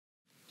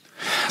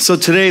So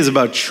today is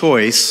about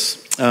choice.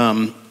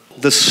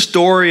 The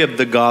story of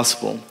the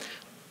gospel,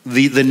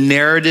 the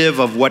narrative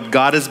of what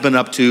God has been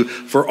up to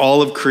for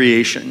all of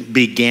creation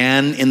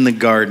began in the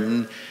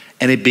garden,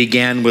 and it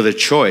began with a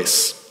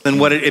choice. And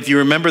if you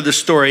remember the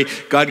story,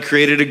 God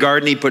created a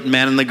garden. He put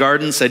man in the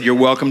garden, said, you're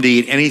welcome to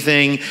eat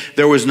anything.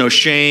 There was no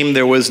shame.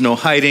 There was no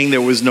hiding. There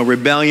was no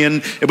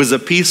rebellion. It was a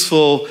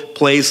peaceful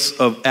place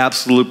of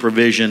absolute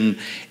provision.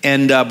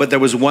 But there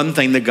was one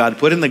thing that God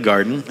put in the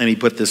garden, and he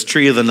put this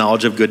tree of the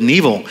knowledge of good and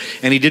evil.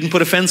 And he didn't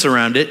put a fence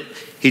around it.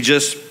 He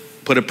just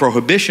put a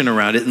prohibition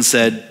around it and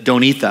said,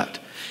 don't eat that.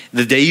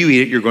 The day you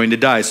eat it, you're going to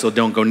die, so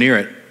don't go near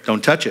it.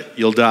 Don't touch it.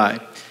 You'll die.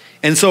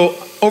 And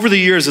so over the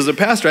years as a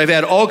pastor, I've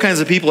had all kinds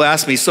of people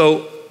ask me, so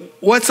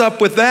what's up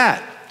with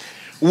that?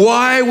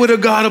 Why would a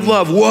God of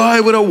love,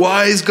 why would a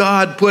wise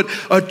God put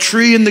a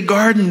tree in the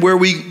garden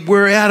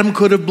where Adam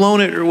could have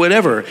blown it or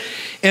whatever?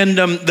 And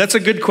that's a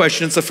good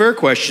question. It's a fair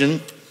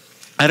question.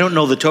 I don't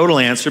know the total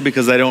answer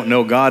because I don't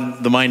know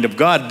God, the mind of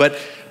God. But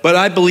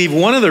I believe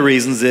one of the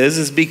reasons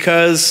is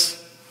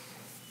because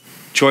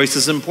choice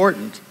is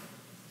important.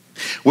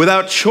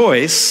 Without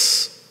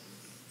choice,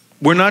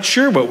 we're not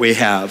sure what we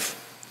have.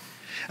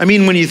 I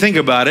mean, when you think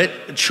about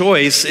it,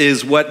 choice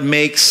is what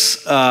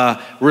makes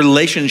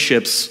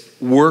relationships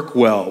work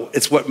well.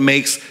 It's what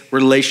makes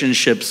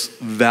relationships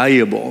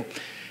valuable.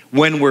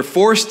 When we're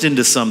forced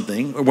into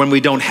something, or when we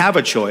don't have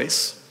a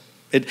choice,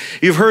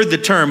 you've heard the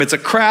term, it's a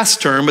crass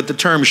term, but the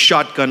term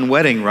shotgun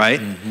wedding, right?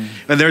 Mm-hmm.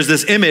 And there's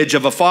this image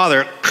of a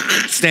father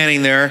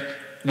standing there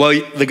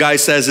while the guy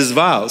says his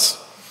vows,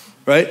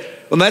 right?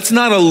 Well, that's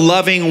not a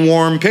loving,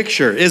 warm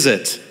picture, is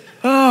it?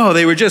 Oh,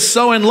 they were just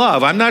so in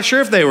love. I'm not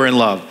sure if they were in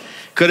love.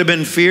 Could have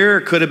been fear,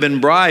 could have been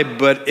bribe,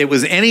 but it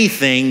was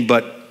anything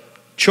but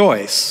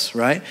choice,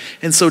 right?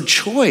 And so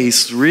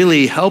choice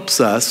really helps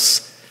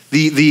us,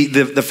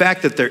 the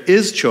fact that there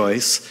is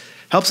choice,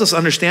 helps us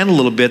understand a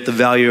little bit the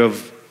value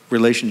of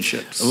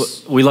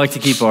relationships. We like to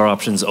keep our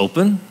options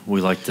open.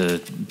 We like to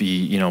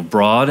be,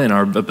 broad in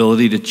our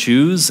ability to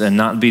choose and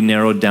not be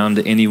narrowed down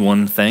to any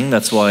one thing.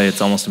 That's why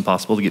it's almost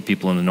impossible to get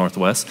people in the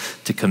Northwest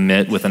to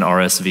commit with an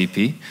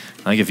RSVP.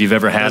 Like if you've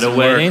ever had a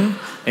wedding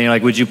and you're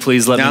like, would you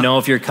please let me know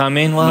if you're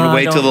coming? Well, I'm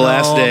going to wait till the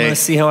last day. I'm going to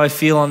see how I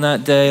feel on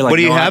that day. Like, what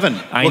are you having?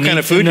 What kind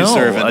of food are you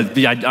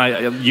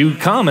serving? You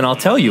come and I'll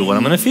tell you what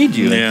I'm going to feed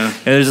you. Yeah.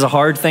 It is a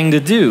hard thing to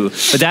do.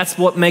 But that's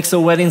what makes a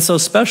wedding so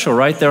special,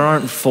 right? There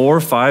aren't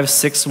 4, 5,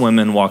 6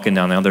 women walking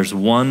down the aisle. There's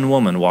one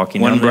woman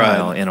walking down the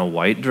aisle in a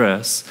white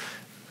dress.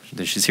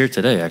 She's here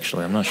today,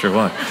 actually. I'm not sure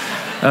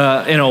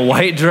why. In a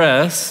white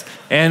dress.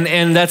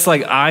 And that's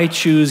like, I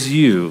choose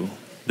you.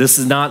 This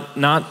is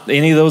not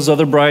any of those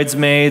other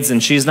bridesmaids,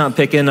 and she's not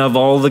picking of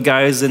all the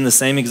guys in the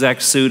same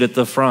exact suit at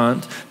the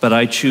front, but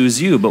I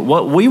choose you. But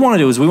what we want to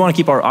do is we want to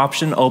keep our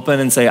option open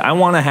and say, I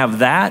want to have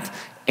that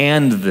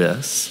and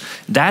this.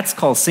 That's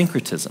called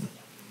syncretism.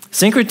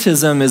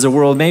 Syncretism is a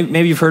world,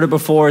 maybe you've heard it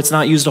before, it's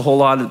not used a whole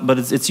lot, but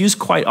it's used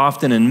quite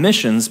often in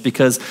missions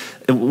because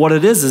what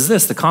it is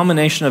this, the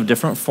combination of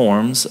different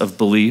forms of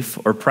belief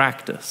or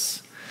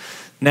practice.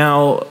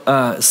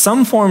 Now,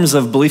 some forms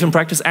of belief and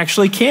practice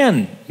actually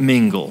can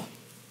mingle.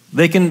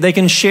 They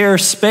can share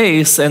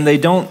space and they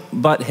don't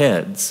butt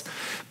heads.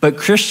 But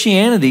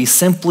Christianity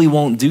simply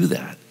won't do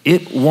that.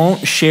 It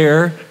won't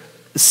share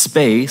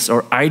space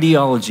or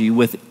ideology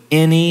with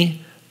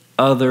any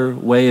other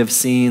way of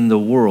seeing the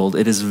world.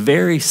 It is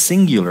very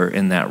singular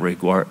in that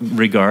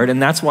regard,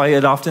 and that's why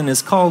it often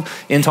is called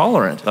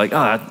intolerant. Like,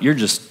 you're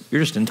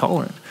just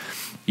intolerant.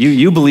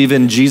 You believe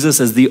in Jesus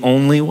as the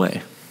only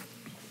way.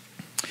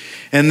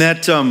 And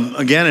that,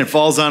 again, it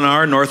falls on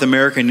our North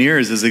American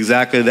ears is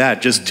exactly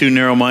that, just too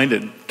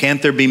narrow-minded.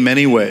 Can't there be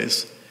many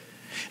ways?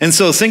 And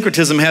so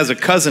syncretism has a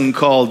cousin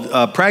called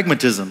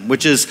pragmatism,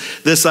 which is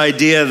this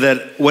idea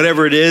that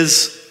whatever it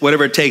is,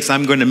 whatever it takes,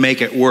 I'm going to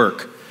make it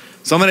work.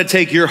 So I'm going to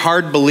take your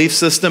hard belief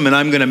system and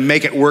I'm going to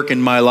make it work in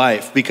my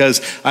life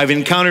because I've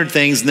encountered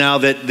things now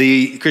that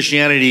the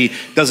Christianity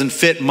doesn't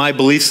fit my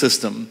belief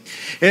system.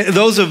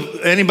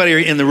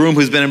 Anybody in the room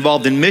who's been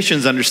involved in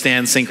missions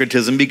understands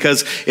syncretism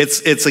because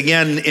it's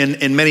again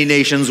in many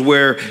nations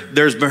where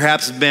there's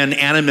perhaps been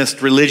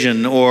animist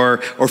religion or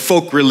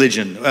folk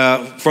religion.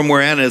 From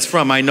where Anna is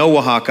from, I know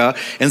Oaxaca,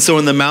 and so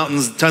in the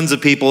mountains, tons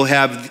of people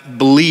have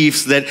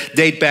beliefs that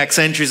date back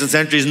centuries and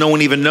centuries. No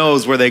one even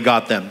knows where they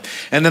got them.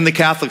 And then the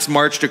Catholics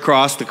marched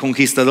across, the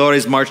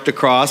conquistadores marched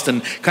across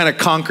and kind of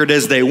conquered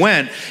as they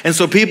went. And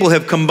so people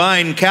have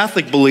combined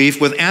Catholic belief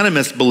with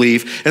animist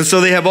belief. And so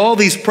they have all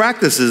these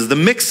practices, the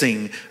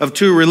mixing of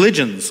two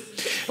religions.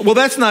 Well,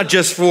 that's not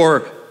just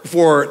for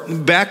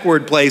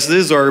backward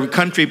places or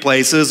country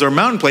places or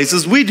mountain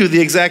places. We do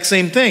the exact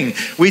same thing.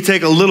 We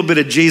take a little bit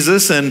of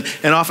Jesus and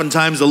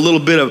oftentimes a little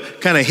bit of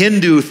kind of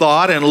Hindu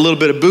thought and a little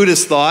bit of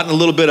Buddhist thought and a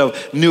little bit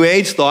of New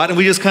Age thought. And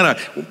we just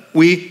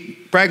we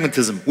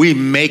Pragmatism. We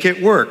make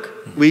it work.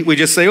 We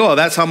just say, oh,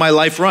 that's how my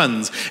life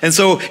runs. And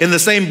so in the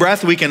same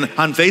breath, we can,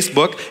 on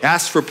Facebook,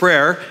 ask for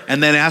prayer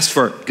and then ask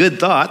for good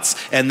thoughts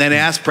and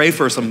then pray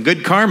for some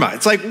good karma.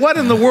 It's like, what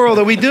in the world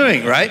are we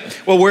doing, right?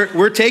 Well,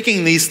 we're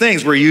taking these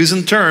things. We're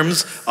using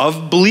terms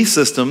of belief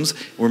systems.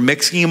 We're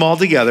mixing them all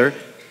together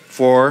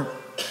for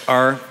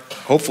our,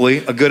 hopefully,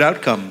 a good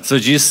outcome. So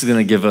Jesus is going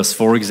to give us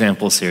 4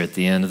 examples here at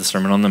the end of the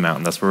Sermon on the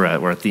Mount. That's where we're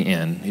at. We're at the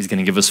end. He's going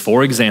to give us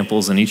 4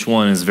 examples, and each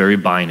one is very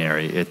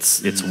binary.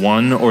 It's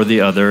one or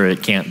the other.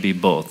 It can't be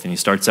both. And he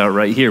starts out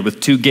right here with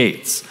 2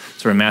 gates.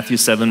 So we're in Matthew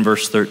 7,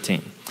 verse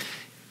 13.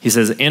 He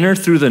says, enter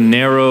through the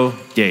narrow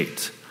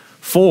gate.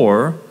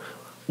 For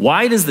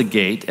wide is the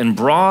gate, and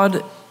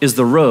broad is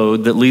the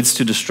road that leads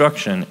to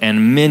destruction,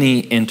 and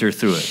many enter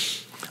through it.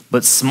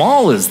 But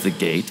small is the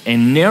gate,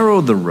 and narrow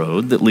the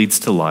road that leads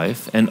to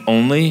life, and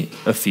only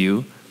a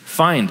few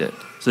find it.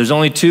 So there's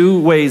only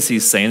 2 ways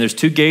he's saying. There's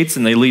 2 gates,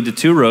 and they lead to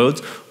 2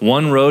 roads.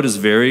 One road is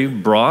very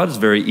broad, it's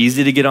very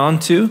easy to get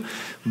onto,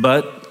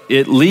 but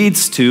it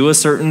leads to a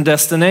certain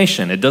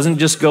destination. It doesn't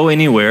just go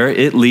anywhere,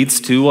 it leads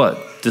to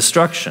what?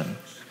 Destruction.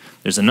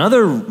 There's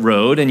another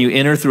road, and you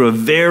enter through a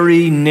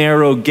very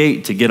narrow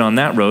gate to get on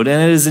that road,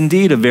 and it is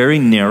indeed a very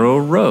narrow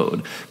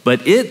road,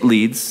 but it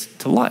leads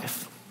to life.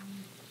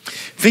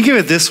 Think of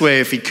it this way,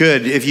 if you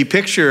could. If you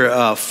picture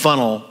a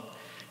funnel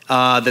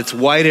that's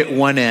wide at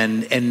one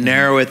end and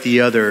narrow at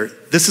the other,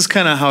 this is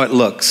kind of how it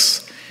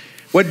looks.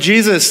 What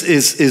Jesus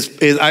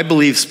is, I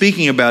believe,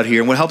 speaking about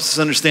here, and what helps us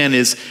understand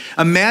is,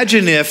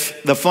 imagine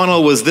if the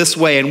funnel was this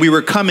way and we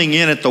were coming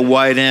in at the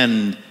wide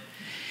end.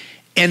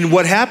 And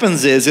what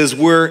happens is as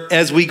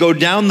we go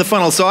down the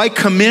funnel, so I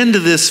come into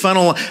this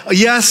funnel,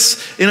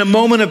 yes, in a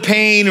moment of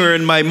pain or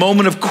in my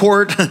moment of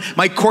court,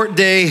 my court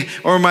day,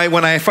 or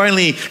when I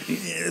finally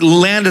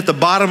land at the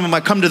bottom and I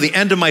come to the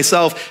end of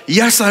myself,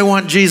 yes, I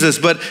want Jesus,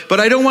 but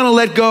I don't want to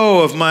let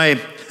go of my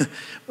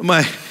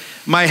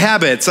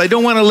habits. I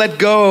don't want to let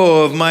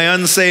go of my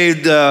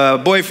unsaved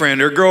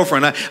boyfriend or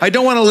girlfriend. I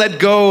don't want to let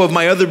go of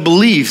my other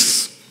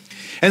beliefs.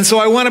 And so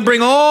I want to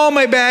bring all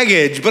my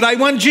baggage, but I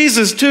want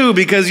Jesus too,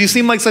 because you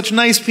seem like such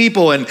nice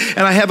people and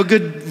I have a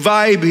good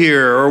vibe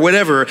here or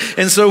whatever.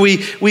 And so we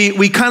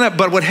kind of,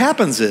 but what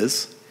happens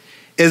is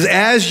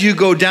as you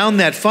go down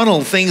that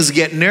funnel, things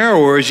get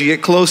narrower as you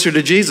get closer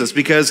to Jesus,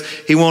 because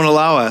he won't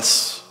allow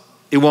us.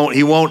 He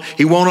won't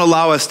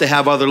allow us to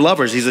have other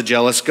lovers. He's a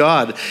jealous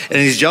God. And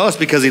he's jealous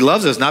because he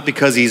loves us, not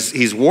because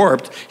he's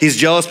warped. He's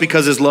jealous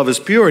because his love is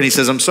pure. And he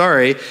says, I'm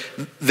sorry,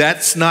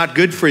 that's not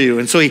good for you.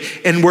 And so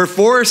we're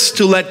forced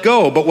to let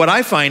go. But what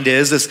I find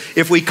is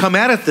if we come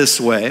at it this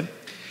way,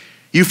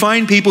 you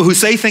find people who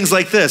say things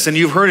like this, and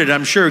you've heard it,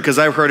 I'm sure, because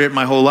I've heard it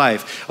my whole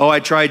life. Oh, I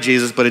tried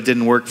Jesus, but it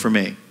didn't work for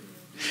me.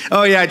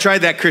 Oh yeah, I tried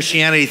that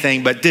Christianity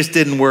thing, but this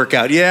didn't work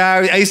out.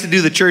 Yeah, I used to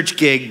do the church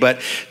gig,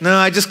 but no,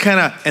 I just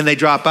and they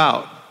drop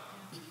out.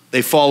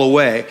 They fall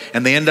away,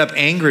 and they end up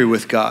angry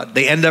with God.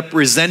 They end up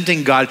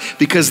resenting God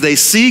because they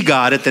see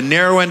God at the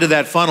narrow end of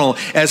that funnel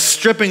as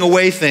stripping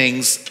away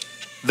things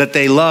that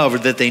they love or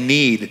that they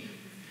need.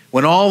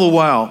 When all the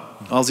while,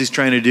 all he's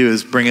trying to do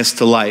is bring us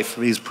to life.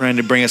 He's trying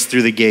to bring us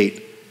through the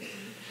gate.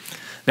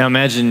 Now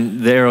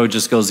imagine the arrow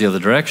just goes the other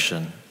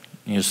direction.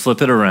 You just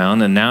flip it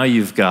around, and now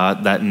you've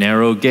got that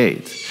narrow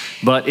gate.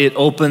 But it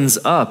opens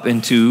up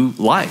into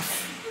life.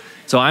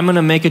 So I'm going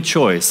to make a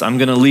choice. I'm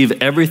going to leave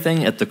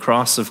everything at the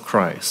cross of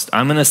Christ.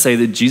 I'm going to say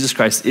that Jesus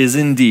Christ is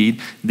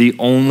indeed the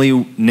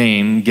only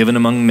name given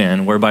among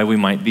men whereby we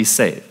might be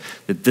saved.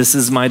 That this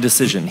is my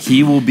decision.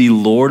 He will be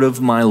Lord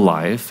of my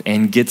life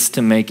and gets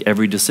to make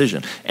every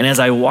decision. And as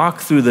I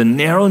walk through the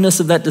narrowness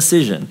of that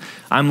decision,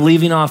 I'm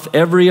leaving off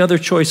every other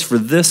choice for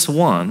this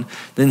one.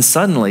 Then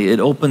suddenly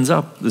it opens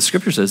up, the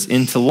scripture says,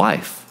 into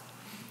life.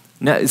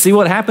 Now, see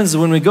what happens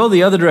when we go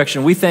the other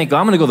direction, we think,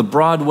 I'm going to go the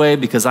broad way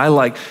because I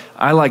like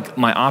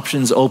my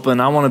options open.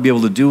 I want to be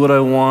able to do what I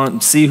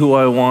want, see who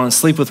I want,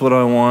 sleep with what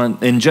I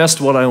want,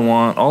 ingest what I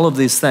want, all of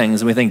these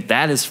things. And we think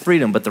that is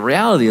freedom. But the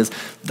reality is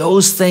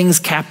those things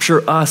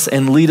capture us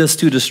and lead us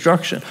to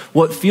destruction.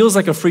 What feels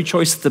like a free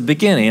choice at the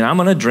beginning, I'm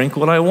going to drink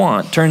what I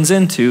want, turns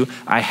into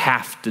I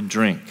have to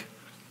drink.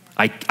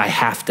 I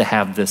have to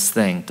have this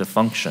thing to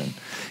function.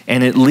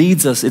 And it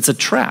leads us, it's a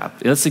trap.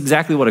 That's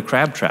exactly what a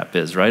crab trap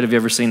is, right? Have you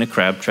ever seen a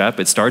crab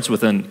trap? It starts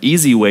with an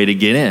easy way to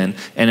get in,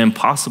 an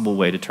impossible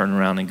way to turn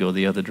around and go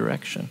the other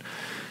direction.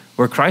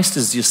 Where Christ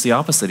is just the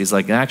opposite. He's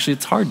like, actually,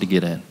 it's hard to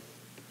get in.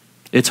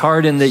 It's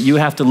hard in that you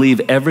have to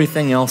leave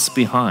everything else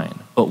behind.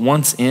 But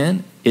once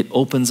in, it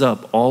opens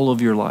up all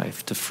of your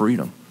life to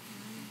freedom.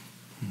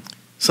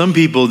 Some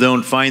people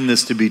don't find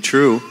this to be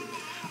true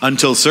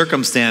until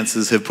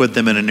circumstances have put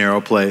them in a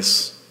narrow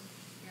place.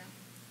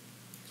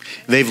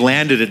 They've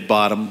landed at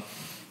bottom,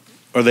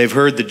 or they've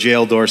heard the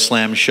jail door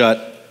slam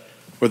shut,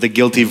 or the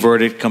guilty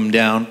verdict come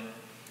down,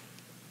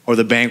 or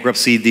the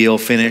bankruptcy deal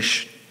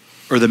finish,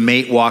 or the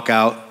mate walk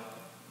out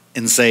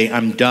and say,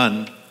 I'm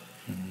done.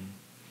 Mm-hmm.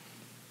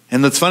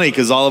 And that's funny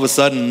because all of a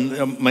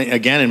sudden,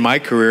 again in my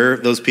career,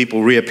 those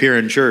people reappear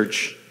in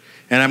church.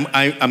 And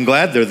I'm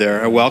glad they're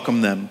there. I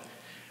welcome them.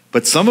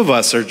 But some of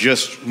us are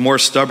just more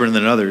stubborn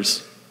than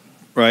others,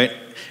 right?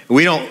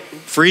 We don't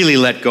freely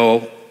let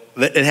go.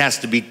 It has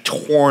to be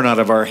torn out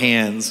of our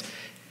hands.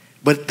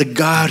 But the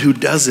God who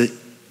does it,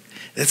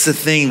 that's the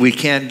thing we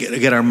can't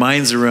get our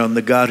minds around.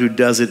 The God who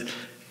does it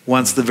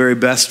wants the very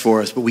best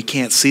for us, but we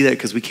can't see that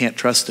because we can't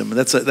trust him.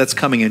 That's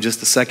coming in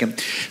just a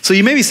second. So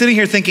you may be sitting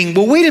here thinking,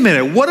 well, wait a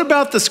minute. What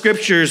about the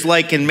scriptures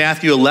like in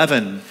Matthew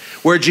 11,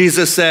 where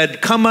Jesus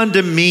said, come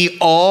unto me,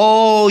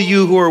 all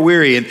you who are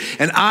weary,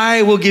 and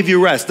I will give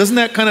you rest. Doesn't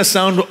that kind of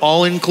sound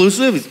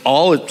all-inclusive?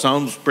 It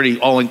sounds pretty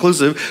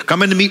all-inclusive.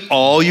 Come unto me,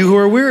 all you who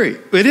are weary.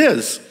 It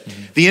is.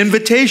 The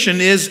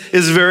invitation is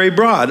very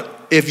broad.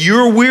 If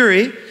you're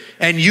weary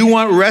and you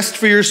want rest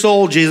for your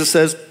soul, Jesus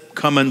says,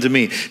 come unto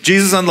me.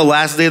 Jesus on the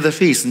last day of the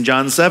feast in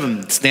John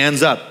 7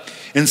 stands up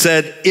and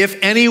said, if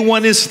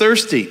anyone is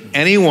thirsty,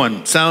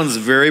 anyone sounds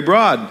very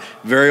broad,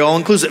 very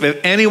all-inclusive.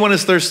 If anyone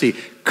is thirsty,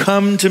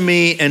 come to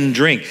me and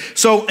drink.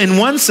 So in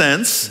one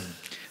sense,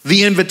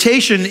 the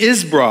invitation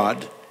is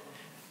broad.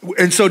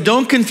 And so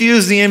don't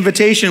confuse the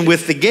invitation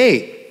with the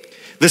gate.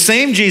 The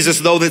same Jesus,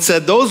 though, that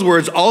said those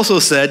words also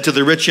said to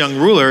the rich young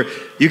ruler,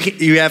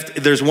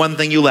 there's one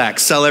thing you lack.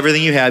 Sell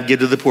everything you have, give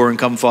to the poor, and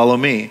come follow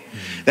me.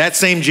 That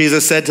same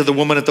Jesus said to the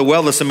woman at the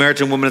well, the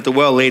Samaritan woman at the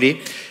well,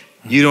 lady,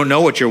 you don't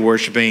know what you're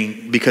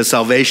worshiping because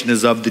salvation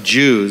is of the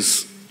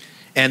Jews.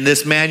 And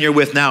this man you're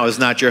with now is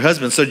not your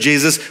husband. So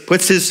Jesus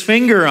puts his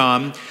finger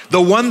on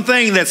the one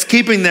thing that's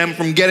keeping them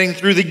from getting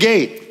through the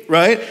gate,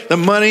 right? The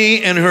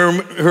money and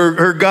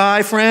her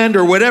guy friend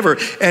or whatever.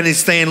 And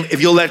he's saying,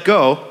 if you'll let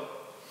go,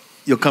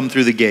 you'll come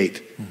through the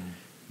gate.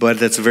 But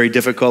that's a very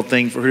difficult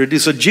thing for her to do.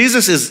 So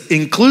Jesus is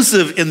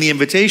inclusive in the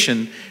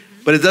invitation,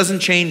 but it doesn't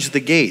change the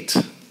gate.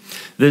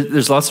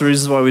 There's lots of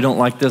reasons why we don't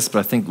like this, but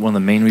I think one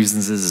of the main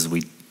reasons is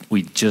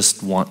we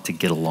just want to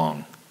get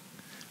along,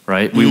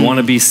 right? We want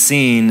to be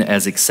seen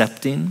as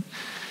accepting,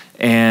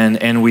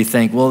 and we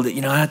think, well,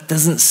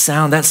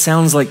 that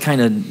sounds like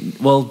kind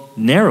of, well,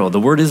 narrow. The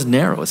word is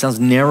narrow. It sounds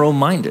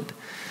narrow-minded.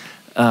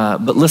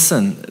 But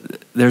listen,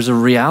 there's a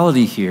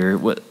reality here.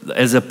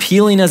 As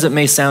appealing as it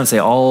may sound, say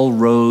all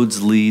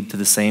roads lead to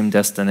the same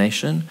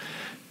destination,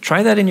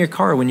 try that in your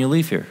car when you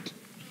leave here.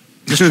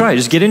 Just try.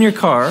 Just get in your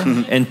car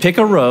and pick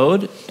a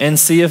road and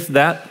see if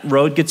that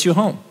road gets you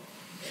home.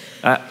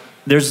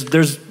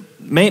 There's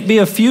may be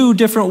a few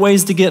different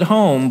ways to get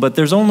home, but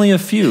there's only a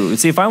few.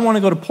 See, if I want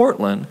to go to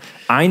Portland,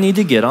 I need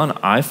to get on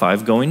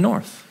I-5 going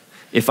north.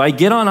 If I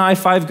get on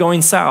I-5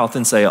 going south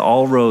and say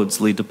all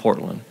roads lead to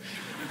Portland,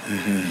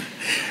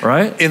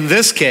 right? In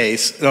this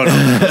case, no,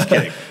 just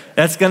kidding.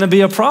 That's going to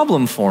be a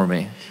problem for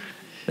me.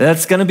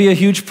 That's going to be a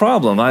huge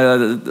problem.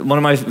 One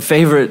of my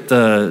favorite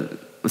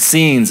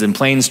scenes in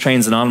Planes,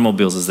 Trains, and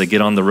Automobiles is they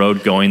get on the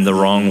road going the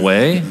wrong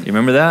way. You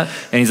remember that?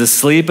 And he's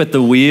asleep at the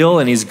wheel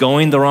and he's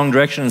going the wrong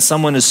direction and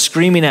someone is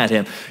screaming at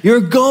him, "You're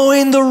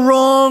going the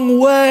wrong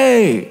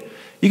way."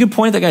 You could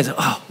point at that guy and say,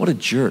 "Oh, what a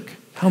jerk.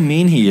 How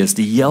mean he is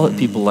to yell at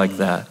people like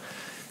that."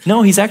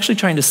 No, he's actually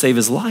trying to save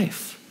his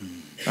life.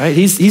 Right?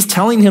 He's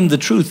telling him the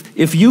truth.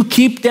 If you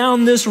keep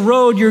down this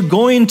road, you're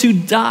going to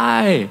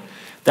die.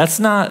 That's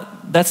not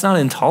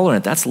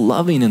intolerant. That's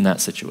loving in that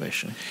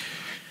situation.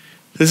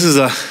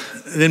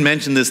 I didn't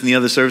mention this in the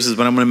other services,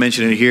 but I'm going to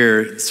mention it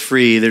here. It's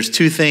free. There's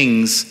two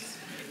things.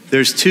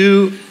 There's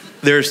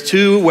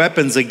two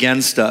weapons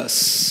against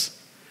us,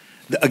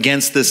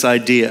 against this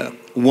idea.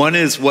 One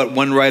is what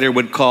one writer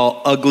would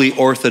call ugly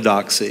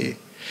orthodoxy.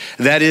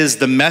 That is,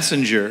 the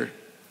messenger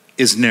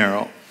is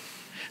narrow.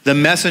 The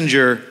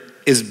messenger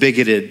is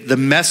bigoted. The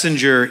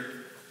messenger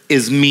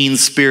is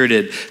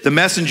mean-spirited. The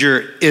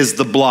messenger is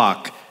the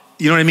block.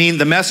 You know what I mean?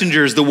 The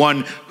messenger is the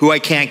one who I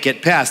can't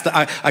get past.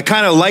 I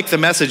kind of like the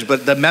message,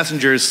 but the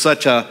messenger is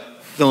such a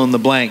fill in the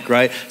blank,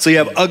 right? So you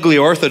have ugly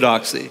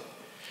orthodoxy,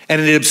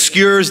 and it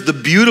obscures the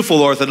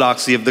beautiful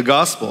orthodoxy of the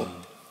gospel.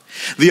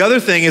 The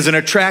other thing is an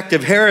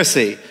attractive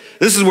heresy.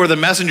 This is where the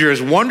messenger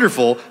is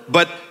wonderful,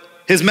 but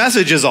his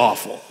message is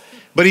awful.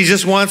 But he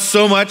just wants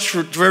so much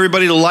for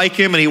everybody to like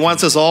him, and he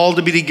wants us all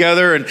to be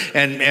together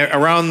and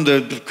around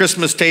the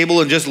Christmas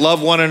table and just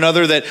love one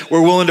another, that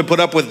we're willing to put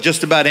up with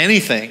just about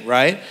anything,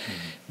 right?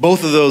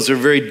 Both of those are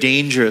very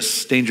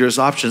dangerous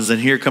options. And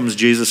here comes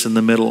Jesus in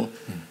the middle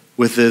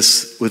with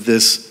this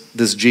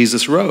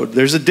Jesus road.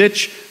 There's a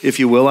ditch, if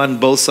you will, on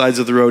both sides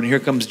of the road. And here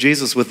comes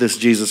Jesus with this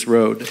Jesus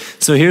road.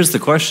 So here's the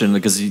question,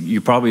 because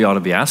you probably ought to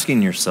be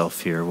asking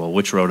yourself here, well,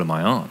 which road am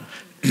I on?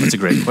 That's a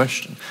great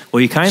question. Well,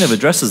 he kind of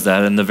addresses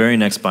that in the very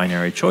next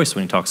binary choice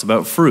when he talks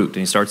about fruit. And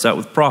he starts out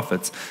with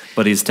prophets,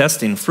 but he's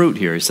testing fruit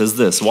here. He says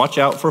this: watch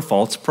out for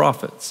false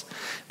prophets.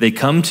 They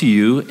come to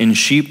you in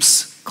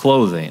sheep's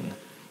clothing,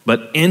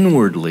 but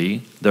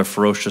inwardly they're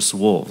ferocious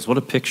wolves. What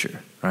a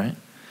picture, right?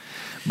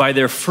 By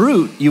their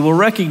fruit you will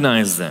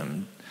recognize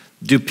them.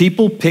 Do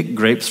people pick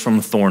grapes from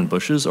thorn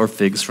bushes or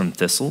figs from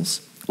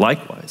thistles?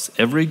 Likewise,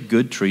 every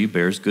good tree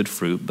bears good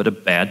fruit, but a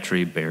bad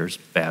tree bears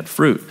bad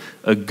fruit.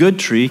 A good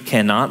tree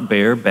cannot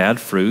bear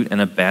bad fruit, and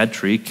a bad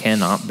tree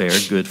cannot bear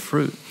good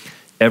fruit.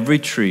 Every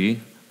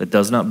tree that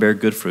does not bear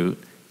good fruit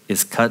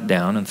is cut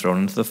down and thrown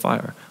into the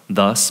fire.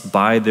 Thus,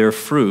 by their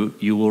fruit,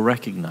 you will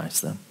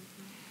recognize them.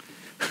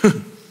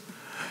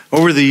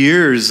 Over the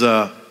years,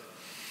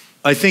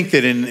 I think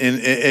that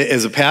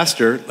as a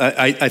pastor,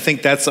 I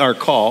think that's our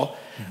call.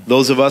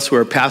 Those of us who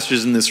are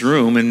pastors in this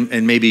room,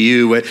 and maybe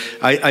you,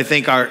 I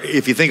think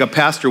if you think a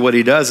pastor, what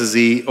he does is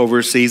he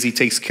oversees, he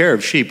takes care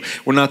of sheep.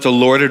 We're not to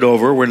lord it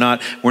over. We're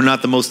not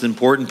the most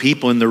important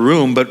people in the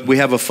room, but we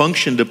have a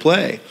function to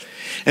play.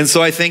 And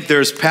so I think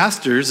there's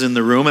pastors in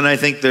the room, and I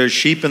think there's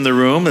sheep in the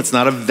room. It's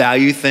not a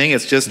value thing.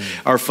 It's just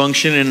our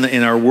function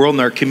in our world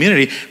and our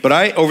community.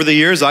 But over the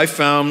years, I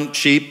found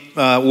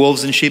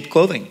wolves in sheep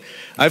clothing.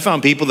 I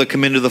found people that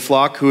come into the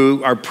flock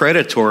who are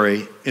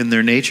predatory in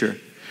their nature.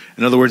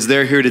 In other words,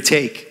 they're here to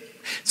take.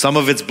 Some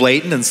of it's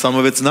blatant and some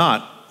of it's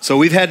not. So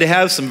we've had to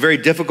have some very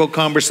difficult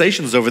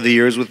conversations over the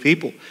years with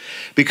people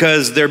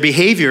because their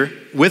behavior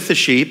with the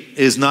sheep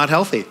is not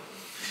healthy.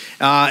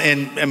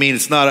 And I mean,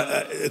 it's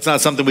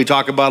not something we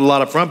talk about a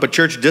lot up front, but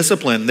church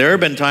discipline. There have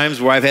been times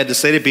where I've had to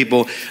say to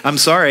people, I'm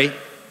sorry,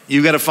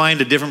 you got to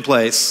find a different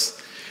place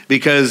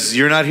because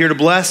you're not here to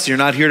bless. You're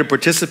not here to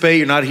participate.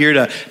 You're not here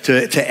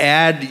to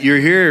add. You're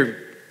here.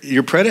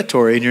 You're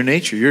predatory in your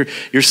nature.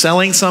 You're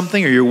selling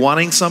something or you're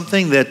wanting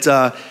something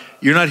that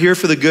you're not here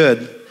for the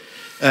good.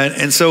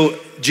 And so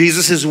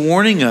Jesus is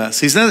warning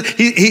us. It's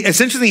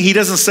interesting. He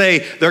doesn't say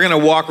they're going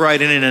to walk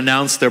right in and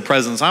announce their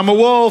presence. I'm a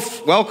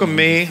wolf. Welcome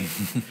me.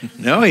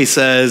 No, he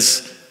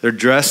says they're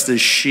dressed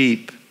as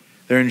sheep.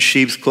 They're in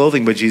sheep's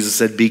clothing. But Jesus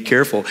said, be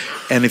careful.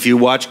 And if you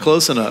watch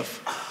close enough,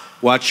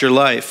 watch your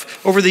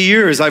life. Over the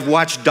years, I've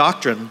watched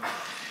doctrine.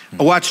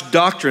 I watched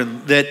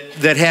doctrine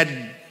that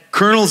had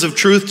kernels of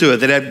truth to it,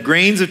 that had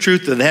grains of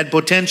truth to it, that had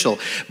potential,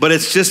 but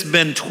it's just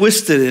been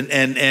twisted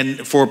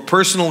and for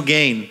personal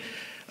gain.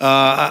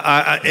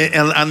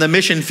 On the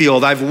mission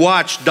field, I've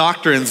watched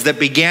doctrines that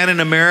began in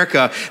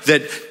America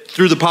that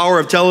through the power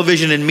of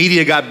television and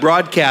media got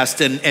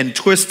broadcast and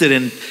twisted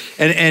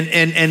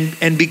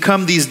and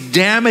become these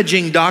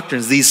damaging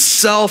doctrines, these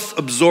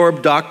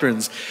self-absorbed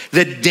doctrines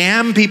that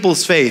damn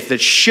people's faith, that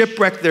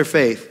shipwreck their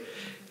faith.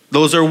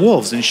 Those are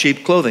wolves in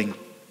sheep clothing.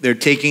 They're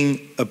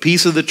taking a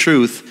piece of the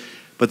truth,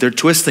 but they're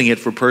twisting it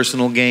for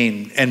personal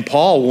gain. And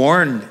Paul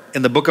warned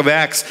in the book of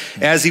Acts,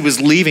 as he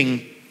was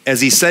leaving, as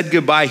he said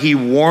goodbye, he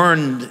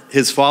warned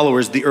his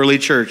followers, the early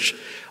church,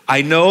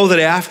 I know that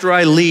after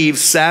I leave,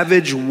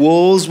 savage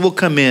wolves will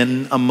come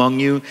in among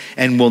you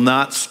and will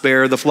not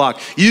spare the flock.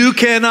 You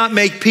cannot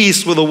make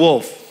peace with a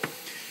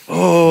wolf.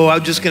 Oh,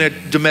 I'm just going to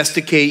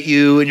domesticate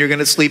you and you're going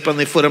to sleep on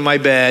the foot of my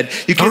bed.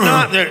 You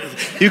cannot,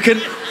 you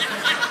can...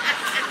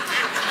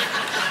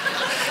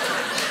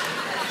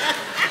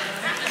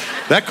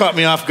 That caught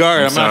me off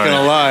guard. I'm not going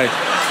to lie.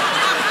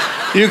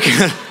 You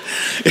can.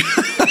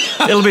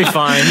 It'll be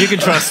fine. You can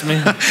trust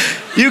me.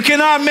 You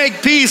cannot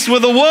make peace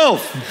with a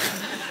wolf.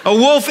 A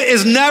wolf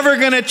is never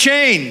going to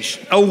change.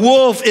 A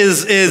wolf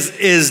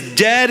is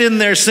dead in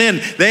their sin.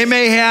 They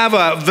may have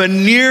a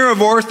veneer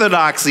of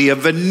orthodoxy, a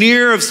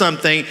veneer of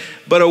something,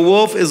 but a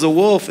wolf is a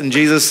wolf. And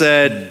Jesus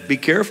said, be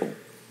careful.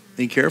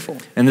 Be careful.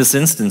 In this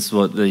instance,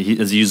 as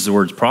he uses the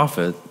word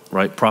prophet,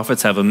 right?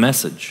 Prophets have a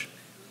message.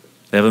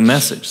 They have a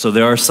message. So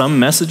there are some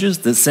messages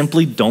that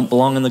simply don't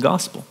belong in the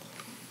gospel.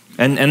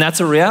 And that's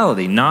a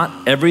reality.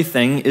 Not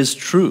everything is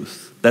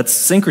truth. That's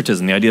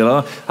syncretism, the idea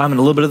of, I'm in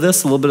a little bit of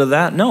this, a little bit of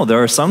that. No,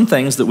 there are some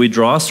things that we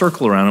draw a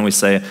circle around and we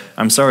say,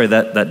 I'm sorry,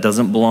 that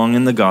doesn't belong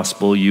in the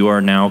gospel. You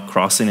are now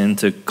crossing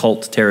into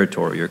cult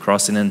territory. You're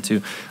crossing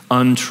into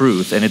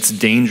untruth, and it's a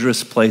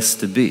dangerous place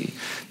to be.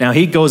 Now,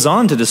 he goes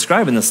on to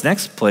describe in this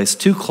next place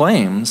 2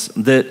 claims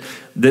that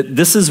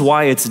this is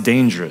why it's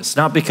dangerous.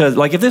 Not because,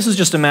 like, if this is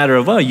just a matter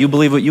of, you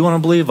believe what you want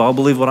to believe, I'll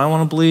believe what I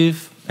want to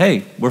believe,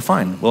 hey, we're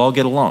fine. We'll all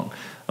get along.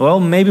 Well,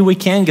 maybe we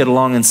can get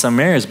along in some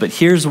areas, but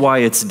here's why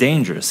it's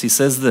dangerous. He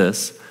says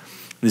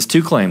these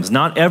 2 claims.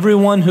 Not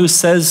everyone who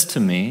says to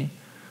me,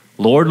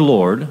 Lord,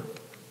 Lord,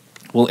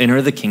 will enter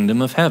the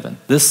kingdom of heaven.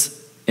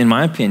 This, in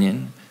my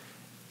opinion,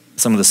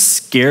 is some of the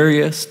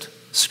scariest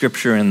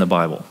scripture in the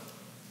Bible.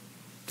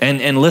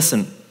 And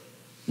listen,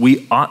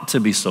 we ought to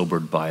be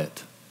sobered by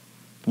it.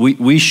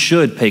 We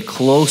should pay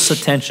close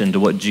attention to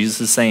what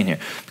Jesus is saying here,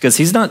 because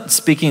he's not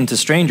speaking to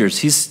strangers.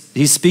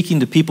 He's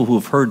speaking to people who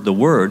have heard the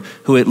word,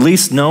 who at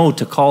least know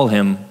to call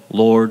him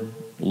Lord,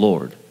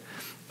 Lord.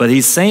 But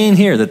he's saying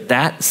here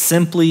that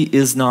simply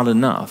is not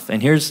enough.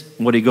 And here's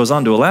what he goes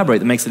on to elaborate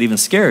that makes it even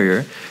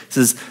scarier. He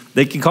says,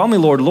 they can call me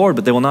Lord, Lord,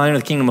 but they will not enter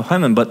the kingdom of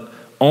heaven, but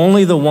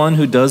only the one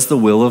who does the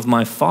will of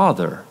my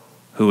Father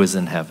who is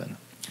in heaven.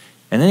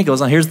 And then he goes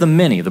on, here's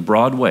the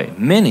broad way.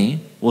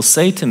 Many will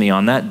say to me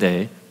on that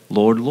day,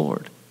 Lord,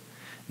 Lord,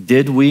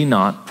 did we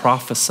not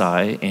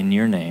prophesy in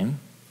your name,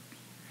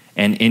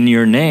 and in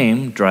your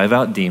name drive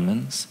out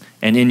demons,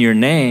 and in your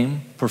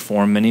name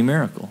perform many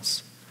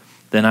miracles?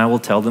 Then I will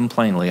tell them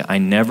plainly, I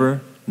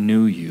never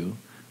knew you.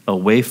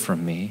 Away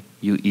from me,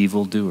 you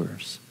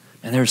evildoers.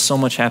 And there's so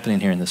much happening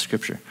here in this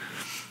scripture.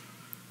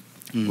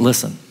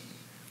 Listen,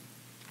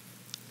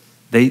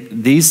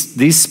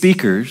 these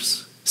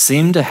speakers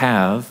seem to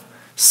have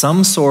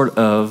some sort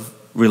of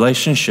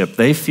relationship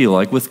they feel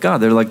like with God.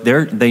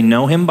 They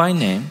know him by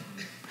name.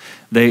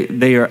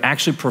 They are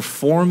actually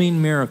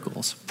performing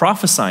miracles,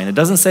 prophesying. It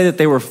doesn't say that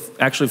they were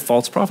actually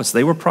false prophets.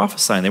 They were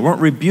prophesying. They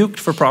weren't rebuked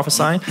for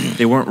prophesying.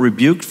 They weren't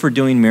rebuked for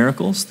doing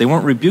miracles. They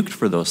weren't rebuked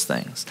for those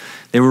things.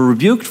 They were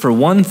rebuked for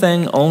one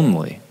thing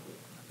only,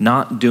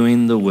 not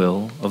doing the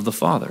will of the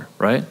Father,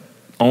 right?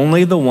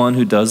 Only the one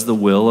who does the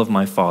will of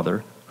my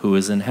Father who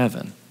is in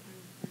heaven.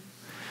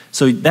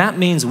 So that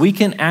means we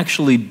can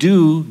actually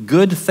do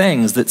good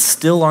things that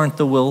still aren't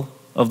the will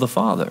of the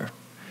Father.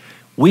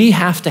 We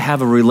have to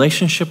have a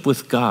relationship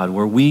with God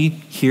where we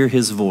hear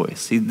his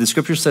voice. The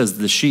scripture says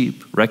the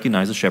sheep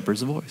recognize the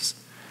shepherd's voice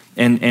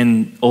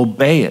and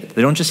obey it.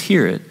 They don't just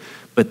hear it,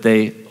 but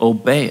they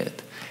obey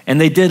it. And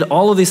they did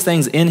all of these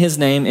things in his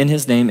name, in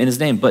his name, in his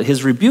name. But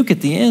his rebuke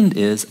at the end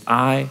is,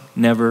 I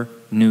never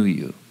knew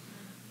you.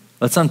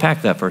 Let's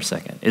unpack that for a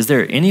second. Is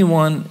there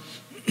anyone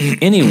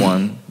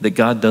that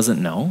God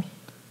doesn't know?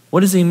 What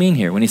does he mean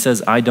here when he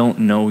says, I don't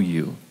know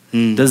you?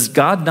 Does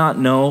God not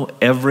know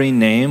every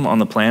name on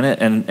the planet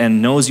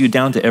and knows you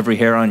down to every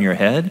hair on your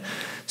head?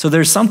 So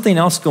there's something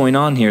else going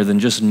on here than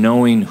just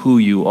knowing who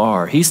you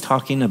are. He's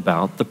talking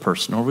about the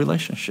personal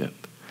relationship.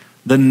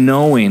 The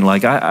knowing,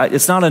 like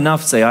it's not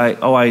enough to say,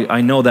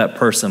 I know that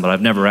person, but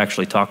I've never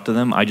actually talked to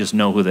them. I just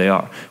know who they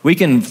are. We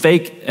can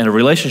fake a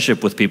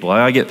relationship with people.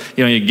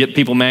 You get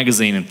People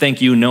magazine and think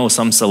you know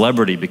some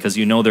celebrity because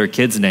you know their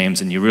kids'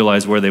 names and you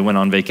realize where they went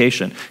on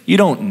vacation. You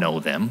don't know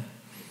them.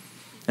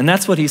 And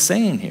that's what he's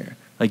saying here.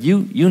 Like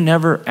you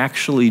never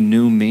actually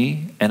knew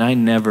me, and I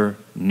never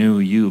knew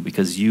you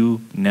because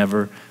you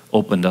never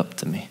opened up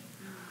to me.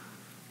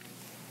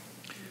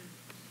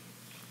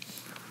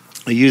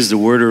 I used a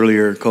word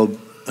earlier called,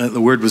 the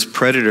word was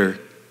predator.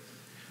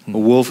 A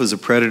wolf is a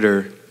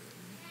predator.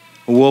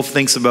 A wolf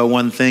thinks about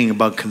one thing,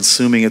 about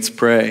consuming its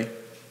prey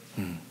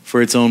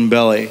for its own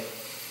belly.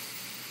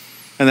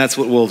 And that's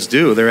what wolves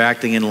do. They're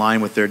acting in line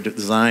with their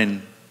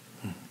design.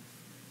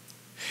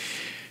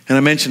 And I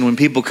mentioned when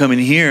people come in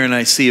here and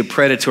I see a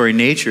predatory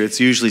nature,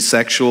 it's usually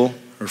sexual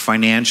or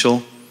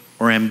financial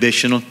or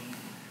ambitional.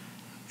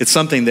 It's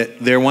something that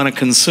they want to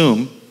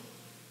consume.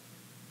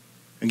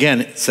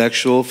 Again,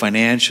 sexual,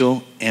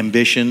 financial,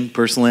 ambition,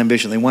 personal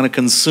ambition. They want to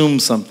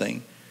consume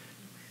something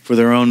for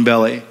their own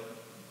belly.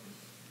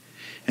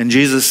 And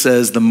Jesus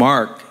says the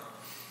mark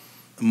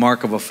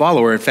of a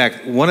follower, in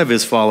fact, one of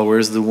his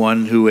followers, the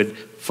one who would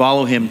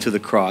follow him to the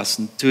cross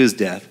and to his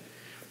death,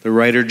 the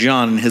writer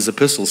John in his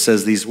epistle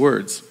says these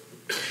words.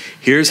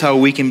 Here's how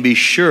we can be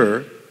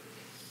sure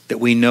that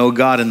we know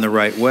God in the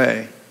right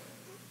way.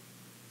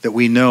 That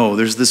we know.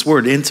 There's this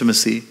word,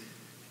 intimacy.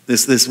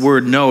 This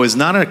word know is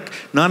not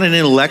an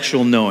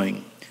intellectual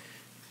knowing.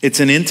 It's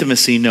an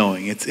intimacy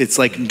knowing. It's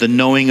like the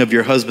knowing of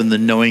your husband, the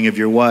knowing of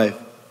your wife.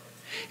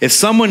 If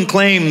someone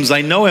claims,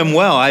 I know him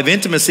well, I have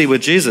intimacy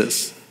with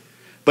Jesus,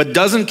 but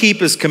doesn't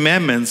keep his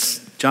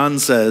commandments, John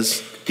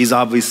says, he's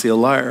obviously a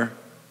liar.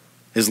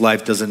 His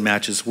life doesn't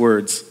match his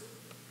words.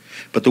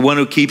 But the one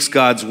who keeps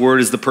God's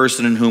word is the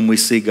person in whom we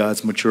see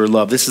God's mature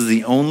love. This is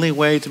the only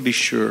way to be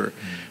sure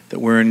that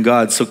we're in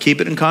God. So keep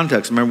it in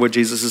context. Remember what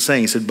Jesus is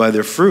saying. He said, by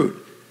their fruit,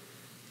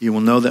 you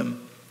will know them.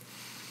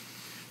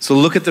 So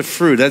look at the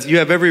fruit. You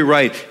have every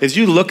right. If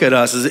you look at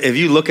us, if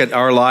you look at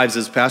our lives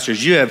as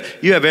pastors, you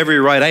have every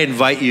right. I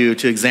invite you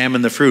to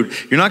examine the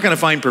fruit. You're not going to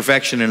find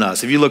perfection in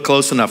us. If you look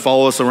close enough,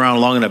 follow us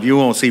around long enough, you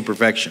won't see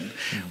perfection.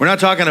 We're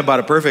not talking about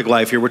a perfect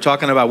life here. We're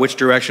talking about which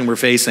direction we're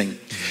facing.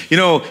 You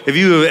know, if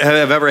you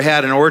have ever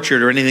had an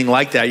orchard or anything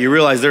like that, you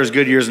realize there's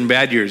good years and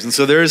bad years. And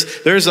so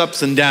there's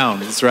ups and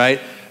downs,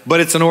 right? But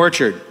it's an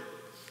orchard.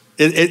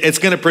 It's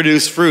going to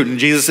produce fruit. And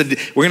Jesus said,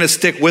 we're going to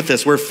stick with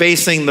this. We're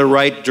facing the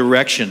right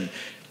direction.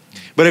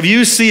 But if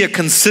you see a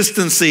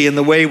consistency in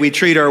the way we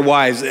treat our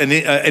wives, an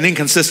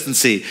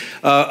inconsistency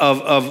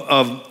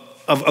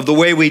of the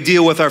way we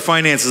deal with our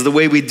finances, the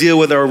way we deal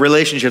with our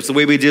relationships, the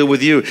way we deal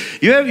with you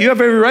have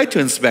every right to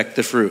inspect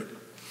the fruit.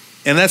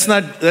 And that's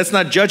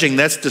not judging,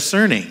 that's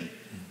discerning.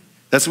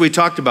 That's what we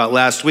talked about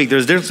last week.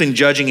 There's a difference between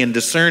judging and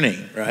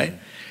discerning, right?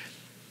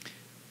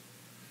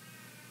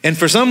 And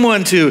for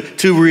someone to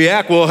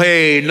react, well,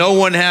 hey, no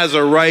one has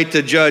a right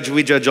to judge.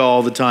 We judge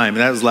all the time.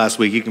 And that was last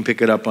week. You can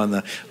pick it up on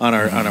our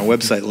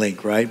website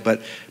link, right?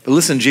 But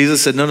listen,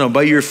 Jesus said, no,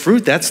 by your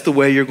fruit, that's the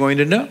way you're going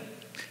to know.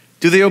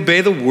 Do they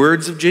obey the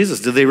words of Jesus?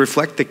 Do they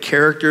reflect the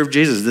character of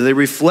Jesus? Do they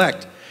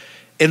reflect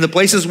in the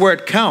places where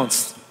it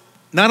counts?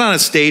 Not on a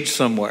stage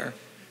somewhere.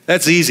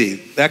 That's easy.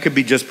 That could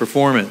be just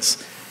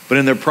performance. But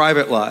in their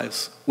private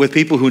lives, with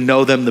people who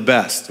know them the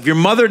best. If your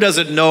mother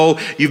doesn't know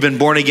you've been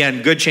born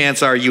again, good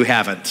chance are you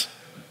haven't.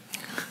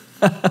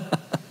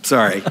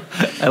 Sorry.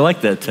 I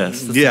like that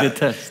test. That's a good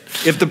test.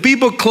 If the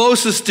people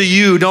closest to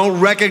you don't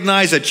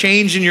recognize a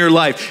change in your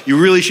life, you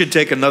really should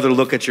take another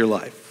look at your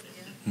life.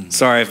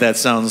 Sorry if that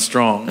sounds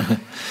strong.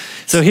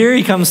 So here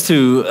he comes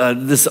to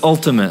this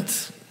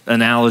ultimate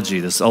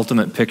analogy, this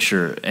ultimate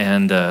picture,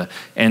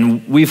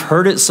 and we've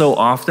heard it so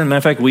often. Matter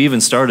of fact, we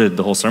even started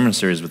the whole sermon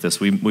series with this.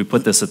 We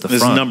put this at the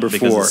front number 4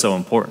 because it's so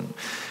important.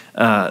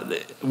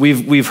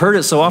 We've heard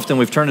it so often.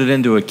 We've turned it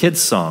into a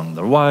kid's song.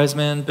 The wise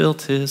man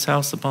built his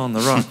house upon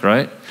the rock,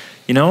 right?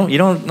 You know, you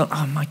don't know.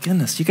 Oh my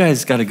goodness, you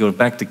guys got to go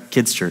back to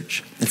kids'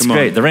 church. It's Come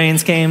great. on. The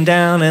rains came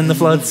down and the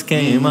floods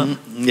came up.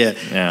 Yeah.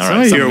 Yeah, all Some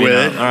right, of you are some with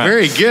know. it. All right.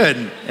 Very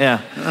good.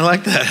 Yeah. I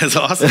like that. That's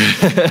awesome.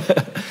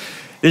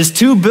 There's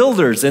two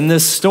builders in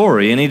this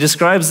story, and he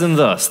describes them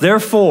thus.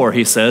 Therefore,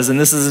 he says, and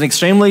this is an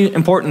extremely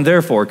important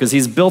therefore, because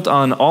he's built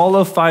on all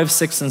of 5,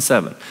 6, and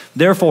 7.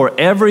 Therefore,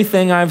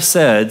 everything I've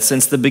said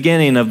since the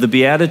beginning of the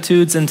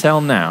Beatitudes until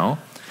now,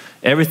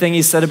 everything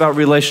he said about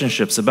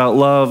relationships, about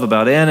love,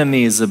 about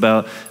enemies,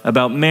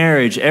 about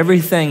marriage,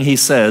 everything he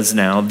says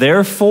now,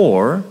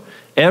 therefore,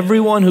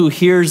 everyone who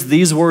hears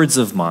these words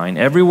of mine,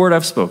 every word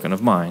I've spoken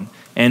of mine,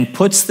 and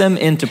puts them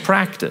into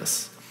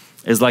practice,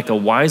 is like a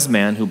wise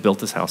man who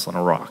built his house on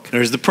a rock.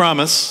 There's the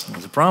promise.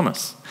 There's a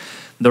promise.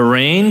 The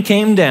rain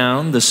came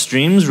down, the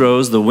streams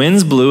rose, the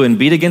winds blew and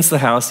beat against the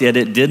house, yet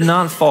it did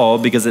not fall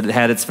because it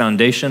had its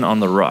foundation on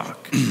the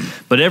rock.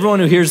 But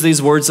everyone who hears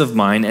these words of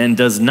mine and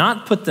does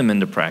not put them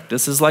into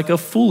practice is like a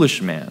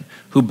foolish man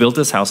who built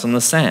his house on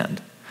the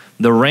sand.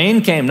 The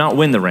rain came, not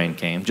when the rain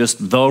came,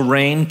 just the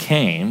rain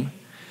came.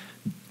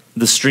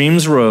 The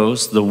streams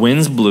rose, the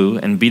winds blew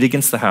and beat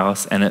against the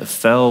house, and it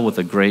fell with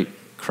a great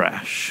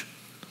crash.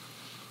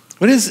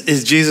 What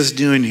is Jesus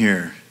doing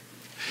here?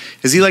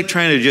 Is he like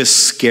trying to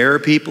just scare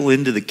people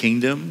into the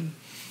kingdom?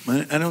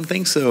 I don't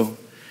think so.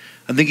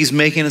 I think he's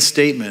making a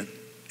statement.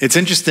 It's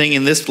interesting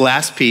in this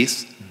last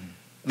piece,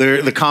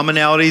 the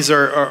commonalities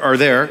are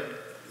there.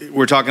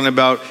 We're talking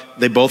about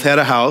they both had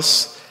a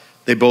house.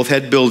 They both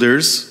had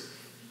builders.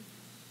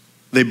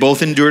 They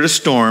both endured a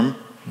storm.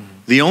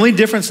 The only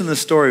difference in the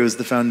story was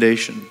the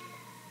foundation.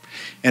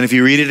 And if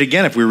you read it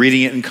again, if we're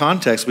reading it in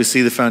context, we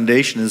see the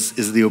foundation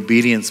is the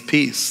obedience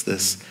piece,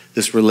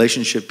 this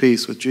relationship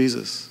piece with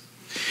Jesus.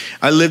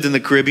 I lived in the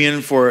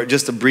Caribbean for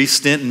just a brief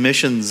stint in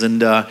missions,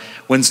 and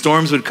when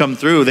storms would come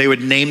through, they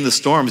would name the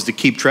storms to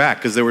keep track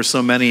because there were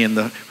so many in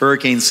the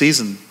hurricane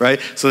season, right?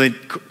 So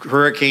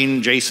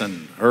Hurricane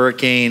Jason,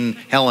 Hurricane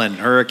Helen,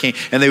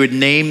 and they would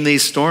name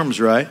these storms,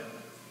 right?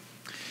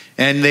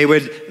 And they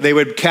would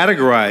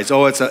categorize,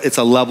 oh, it's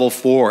a level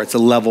 4, it's a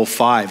level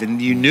 5.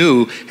 And you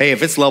knew, hey,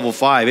 if it's level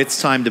 5,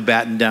 it's time to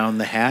batten down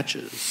the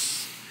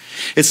hatches.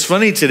 It's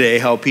funny today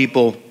how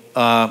people,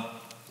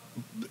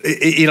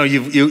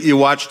 you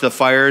watched the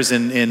fires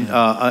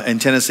in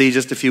Tennessee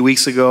just a few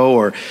weeks ago,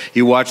 or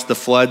you watched the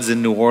floods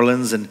in New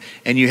Orleans, and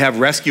you have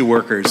rescue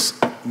workers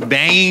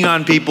banging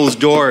on people's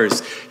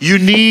doors. You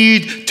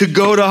need to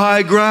go to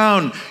high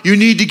ground. You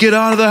need to get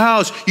out of the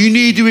house. You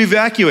need to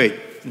evacuate.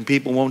 And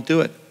people won't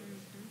do it.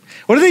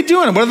 What are they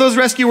doing? What are those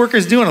rescue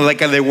workers doing?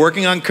 Like, are they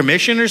working on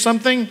commission or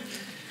something?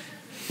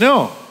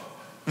 No.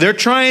 They're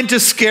trying to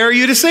scare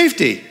you to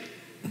safety.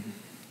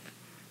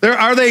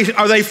 Are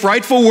they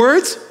frightful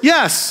words?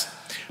 Yes.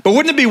 But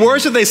wouldn't it be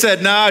worse if they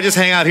said, nah, just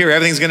hang out here.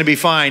 Everything's going to be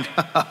fine.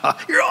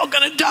 You're all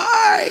going to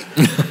die.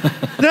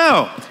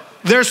 No.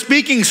 They're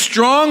speaking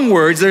strong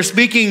words. They're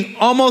speaking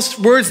almost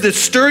words that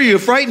stir you,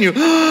 frighten you.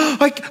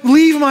 Like,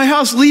 leave my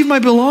house, leave my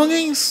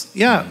belongings.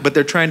 Yeah, but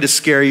they're trying to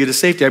scare you to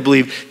safety. I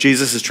believe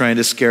Jesus is trying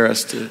to scare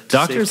us to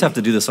Doctors safety. have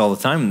to do this all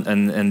the time,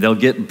 and they'll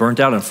get burnt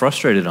out and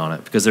frustrated on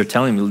it because they're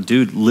telling me,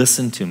 dude,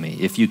 listen to me.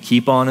 If you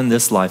keep on in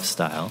this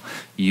lifestyle,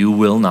 you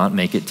will not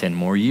make it 10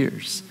 more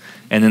years.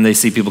 And then they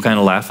see people kind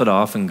of laugh it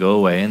off and go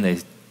away, and they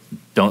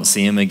don't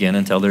see them again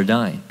until they're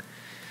dying.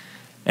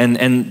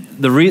 And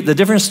the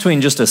difference between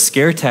just a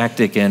scare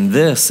tactic and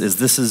this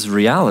is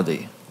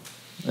reality.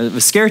 The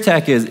scare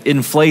tactic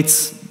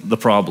inflates the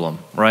problem,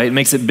 right? It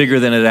makes it bigger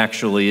than it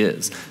actually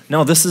is.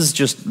 No, this is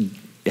just,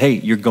 hey,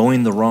 you're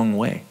going the wrong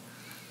way.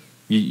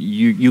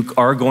 You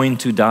are going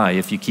to die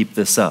if you keep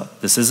this up.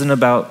 This isn't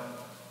about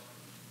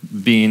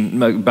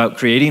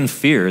creating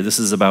fear. This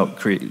is about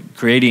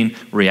creating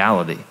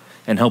reality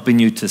and helping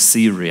you to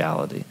see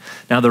reality.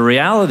 Now, the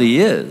reality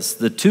is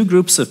the two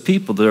groups of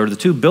people, that are the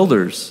two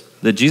builders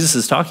that Jesus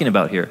is talking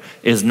about here,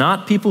 is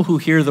not people who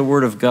hear the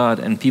word of God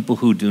and people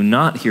who do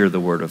not hear the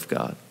word of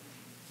God.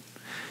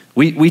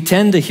 We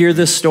tend to hear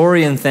this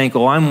story and think,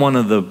 oh, I'm one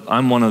of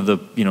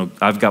the,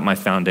 I've got my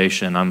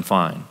foundation, I'm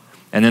fine.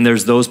 And then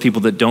there's those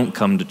people that don't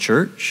come to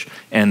church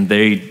and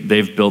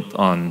they've built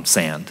on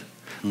sand.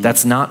 Mm-hmm.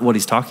 That's not what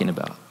he's talking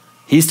about.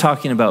 He's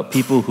talking about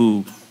people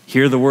who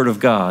hear the word of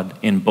God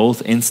in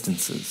both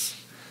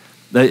instances.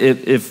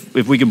 If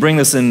we could bring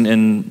this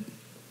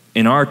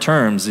in our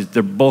terms,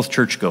 they're both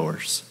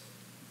churchgoers.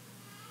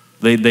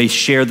 They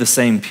share the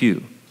same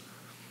pew.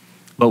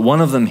 But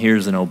one of them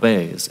hears and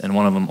obeys, and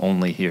one of them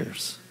only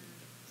hears.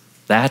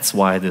 That's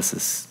why this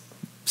is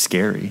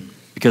scary,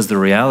 because the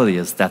reality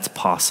is that's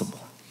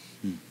possible.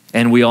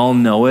 And we all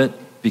know it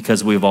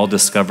because we've all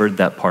discovered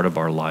that part of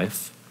our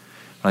life.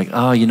 Like,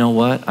 oh, you know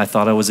what? I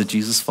thought I was a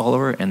Jesus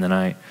follower, and then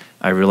I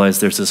realized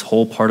there's this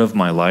whole part of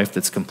my life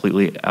that's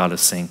completely out of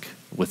sync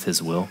with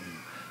his will.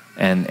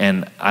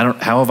 And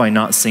how have I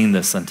not seen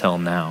this until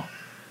now?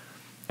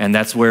 And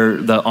that's where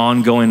the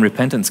ongoing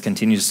repentance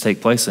continues to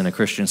take place in a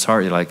Christian's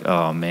heart. You're like,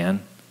 oh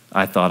man,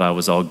 I thought I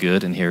was all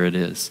good, and here it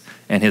is.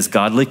 And his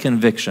godly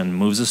conviction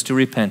moves us to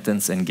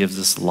repentance and gives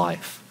us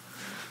life.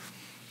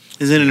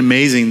 Isn't it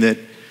amazing that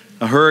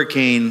A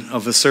hurricane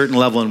of a certain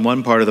level in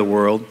one part of the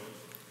world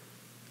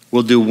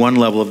will do one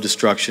level of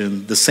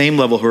destruction. The same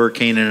level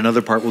hurricane in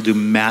another part will do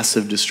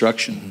massive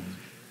destruction.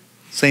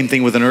 Same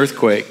thing with an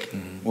earthquake.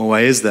 Well,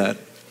 why is that?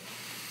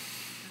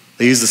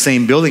 They use the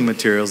same building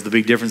materials. The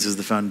big difference is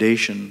the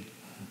foundation.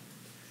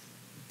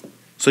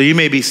 So you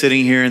may be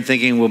sitting here and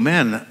thinking, well,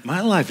 man,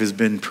 my life has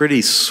been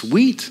pretty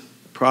sweet,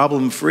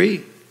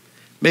 problem-free.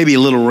 Maybe a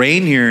little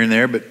rain here and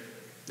there, but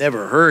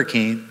never a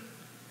hurricane.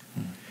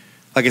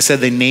 Like I said,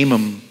 they name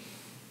them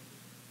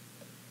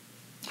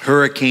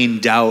hurricane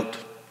doubt.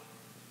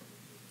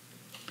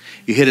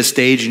 You hit a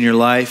stage in your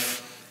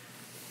life,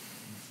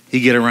 you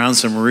get around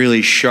some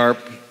really sharp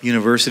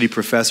university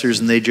professors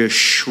and they just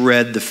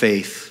shred the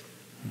faith.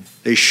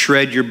 They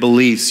shred your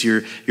beliefs,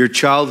 your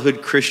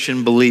childhood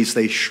Christian beliefs,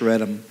 they shred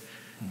them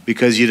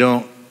because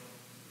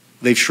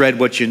they've shred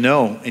what you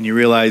know and you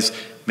realize,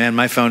 man,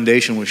 my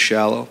foundation was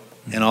shallow.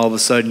 And all of a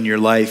sudden your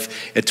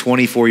life at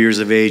 24 years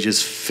of age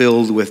is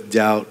filled with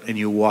doubt and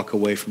you walk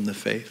away from the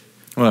faith.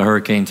 Well,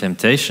 hurricane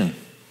temptation.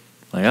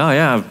 Like, oh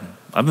yeah,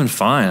 I've been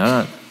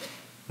fine.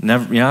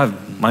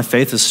 My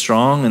faith is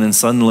strong, and then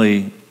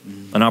suddenly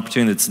an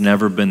opportunity that's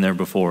never been there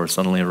before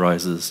suddenly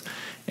arises,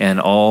 and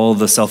all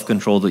the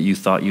self-control that you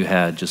thought you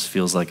had just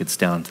feels like it's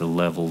down to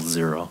level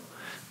zero.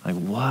 Like,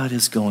 what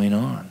is going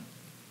on?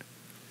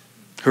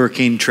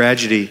 Hurricane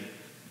tragedy.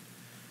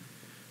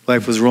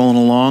 Life was rolling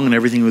along and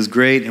everything was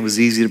great, and it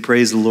was easy to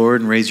praise the Lord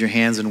and raise your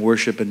hands in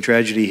worship, and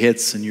tragedy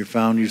hits and you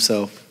found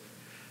yourself,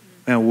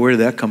 man, where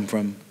did that come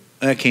from?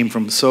 That came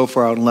from so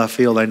far out in left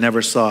field, I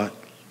never saw it.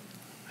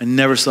 I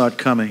never saw it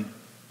coming.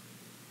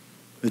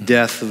 The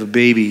death of a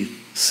baby,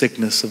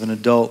 sickness of an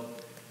adult,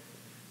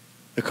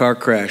 a car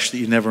crash that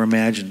you never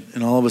imagined.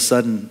 And all of a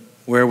sudden,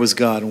 where was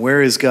God? And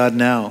where is God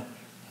now?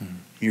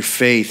 Your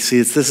faith.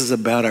 See, this is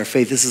about our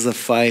faith. This is a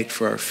fight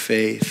for our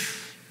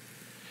faith.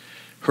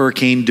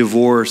 Hurricane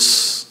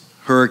divorce,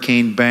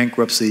 hurricane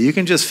bankruptcy. You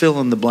can just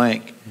fill in the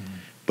blank.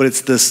 But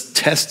it's this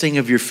testing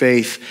of your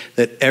faith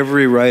that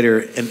every writer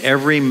and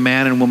every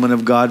man and woman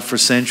of God for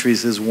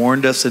centuries has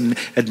warned us and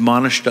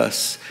admonished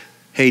us.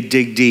 Hey,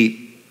 dig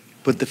deep.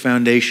 Put the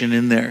foundation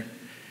in there.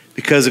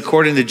 Because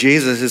according to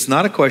Jesus, it's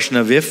not a question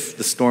of if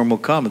the storm will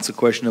come. It's a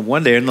question of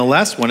one day. And the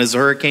last one is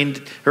hurricane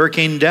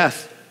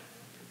death.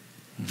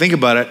 Think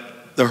about it.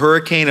 The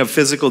hurricane of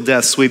physical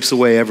death sweeps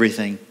away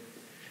everything.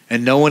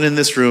 And no one in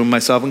this room,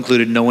 myself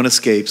included, no one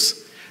escapes.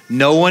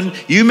 No one.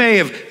 You may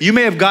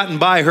have gotten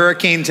by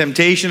hurricane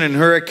temptation and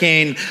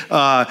hurricane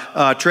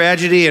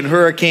tragedy and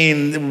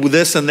hurricane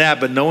this and that,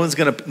 but no one's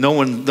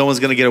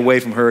gonna get away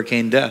from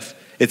hurricane death.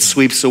 It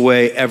sweeps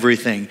away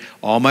everything.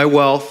 All my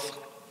wealth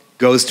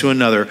goes to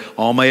another.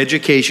 All my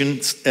education,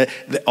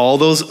 all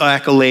those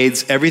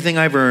accolades, everything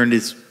I've earned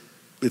it's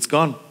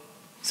gone.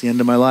 It's the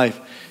end of my life.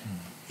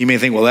 You may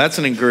think, well, that's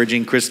an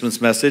encouraging Christmas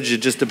message.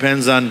 It just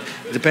depends on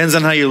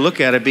how you look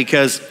at it,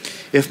 because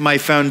if my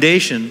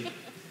foundation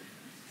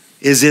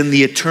is in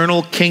the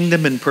eternal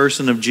kingdom and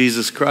person of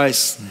Jesus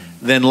Christ,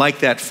 then like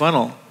that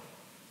funnel,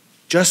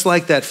 just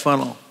like that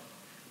funnel,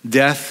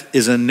 death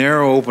is a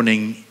narrow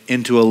opening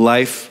into a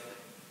life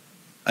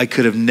I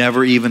could have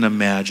never even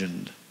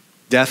imagined.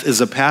 Death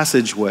is a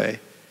passageway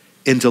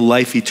into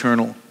life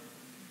eternal.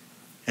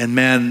 And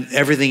man,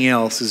 everything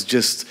else is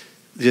just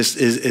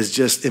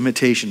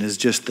imitation, is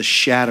just the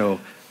shadow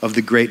of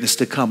the greatness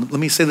to come. Let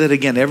me say that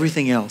again,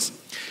 everything else.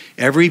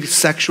 Every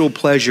sexual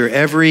pleasure,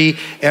 every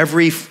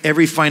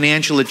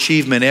financial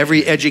achievement,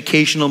 every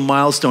educational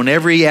milestone,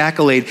 every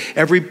accolade,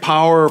 every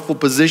powerful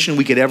position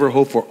we could ever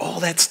hope for, all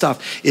that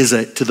stuff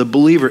to the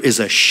believer is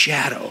a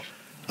shadow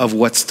of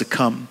what's to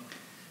come.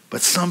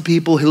 But some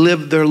people who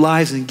live their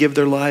lives and give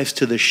their lives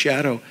to the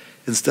shadow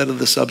instead of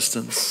the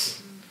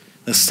substance.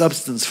 The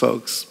substance,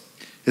 folks,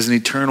 is an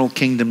eternal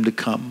kingdom to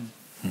come.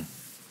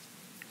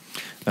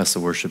 Ask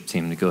the worship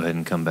team to go ahead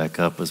and come back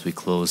up as we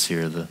close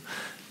here.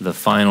 The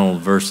final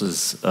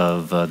verses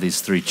of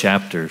these 3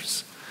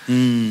 chapters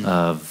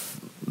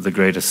of the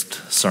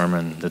greatest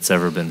sermon that's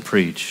ever been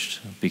preached,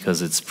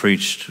 because it's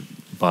preached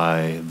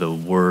by the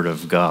Word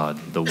of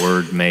God. The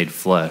Word made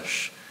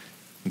flesh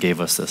gave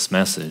us this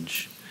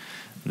message.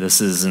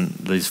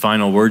 These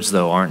final words,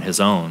 though, aren't his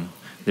own.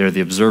 They're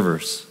the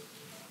observers.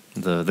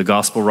 The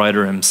gospel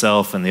writer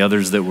himself and the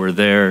others that were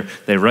there,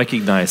 they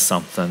recognized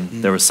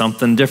something. There was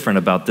something different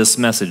about this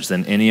message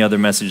than any other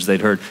message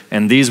they'd heard.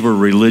 And these were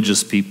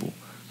religious people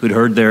who'd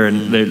heard their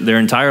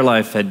entire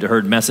life, had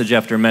heard message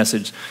after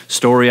message,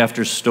 story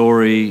after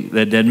story,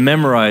 that had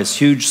memorized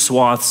huge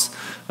swaths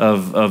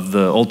of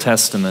the Old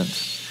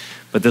Testament.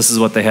 But this is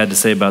what they had to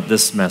say about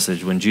this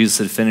message. When Jesus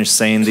had finished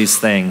saying these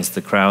things,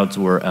 the crowds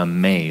were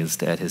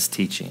amazed at his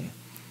teaching,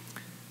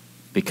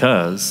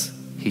 because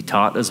he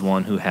taught as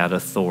one who had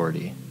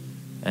authority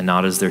and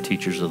not as their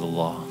teachers of the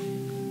law.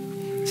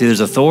 See, there's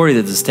authority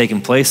that has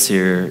taken place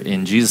here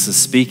in Jesus'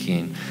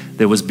 speaking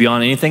that was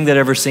beyond anything they'd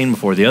ever seen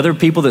before. The other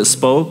people that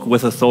spoke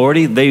with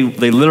authority, they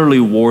literally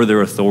wore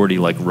their authority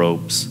like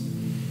robes.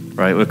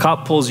 right? When a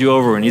cop pulls you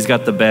over and he's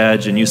got the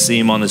badge and you see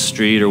him on the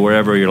street or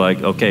wherever, you're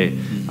like, okay,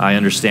 I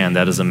understand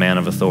that is a man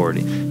of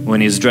authority.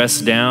 When he's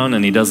dressed down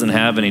and he doesn't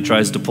have and he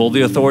tries to pull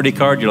the authority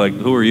card, you're like,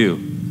 who are you?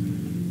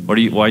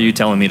 Why are you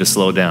telling me to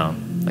slow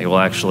down? Like, well,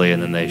 actually,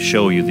 and then they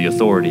show you the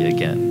authority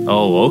again.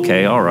 Oh,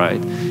 okay, all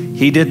right.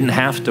 He didn't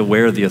have to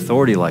wear the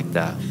authority like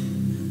that.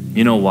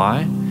 You know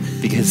why?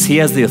 Because he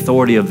has the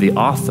authority of the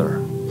author.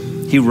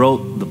 He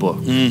wrote the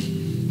book.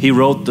 He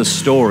wrote the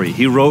story.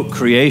 He wrote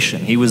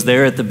creation. He was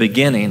there at the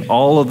beginning.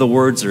 All of the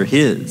words are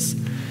his.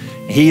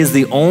 He is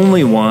the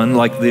only one,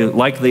 like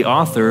the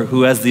author,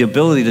 who has the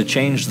ability to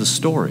change the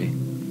story.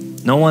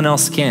 No one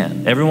else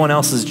can. Everyone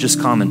else is just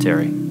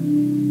commentary.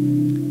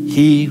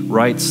 He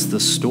writes the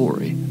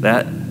story.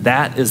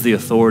 That is the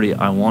authority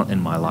I want in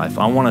my life.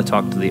 I want to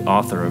talk to the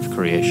author of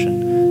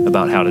creation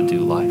about how to do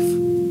life.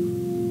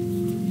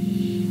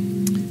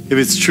 If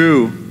it's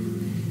true,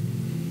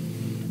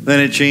 then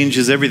it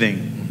changes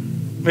everything.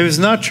 If it's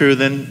not true,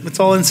 then it's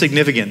all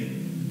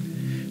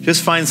insignificant.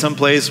 Just find some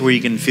place where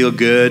you can feel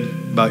good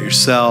about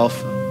yourself,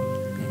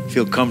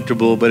 feel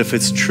comfortable. But if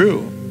it's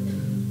true,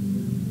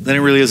 then it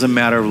really is a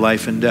matter of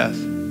life and death.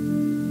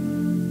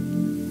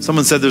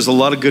 Someone said there's a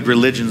lot of good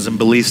religions and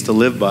beliefs to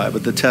live by,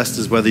 but the test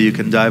is whether you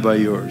can die by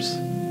yours.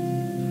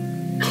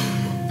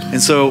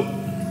 And so,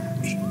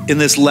 in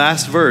this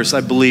last verse,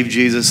 I believe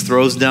Jesus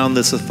throws down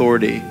this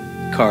authority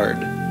card.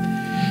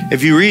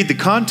 If you read the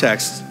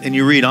context and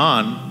you read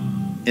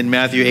on in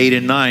Matthew 8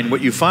 and 9,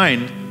 what you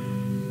find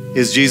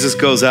is Jesus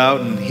goes out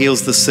and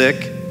heals the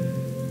sick,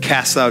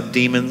 casts out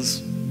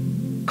demons,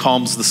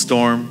 calms the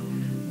storm.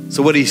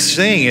 So what he's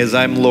saying is,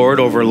 I'm Lord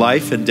over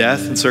life and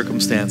death and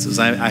circumstances.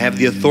 I have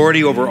the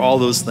authority over all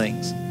those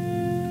things.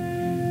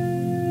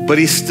 But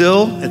he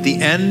still, at the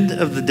end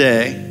of the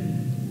day,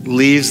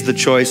 leaves the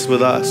choice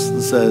with us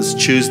and says,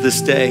 choose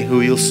this day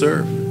who you'll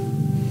serve.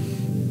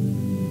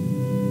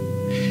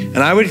 And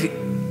I would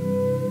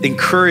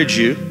encourage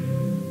you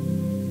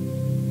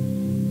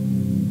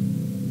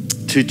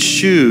to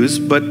choose,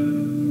 but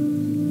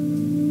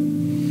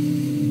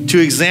to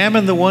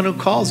examine the one who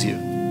calls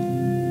you.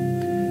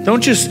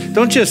 Don't just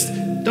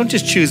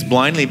choose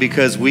blindly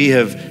because we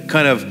have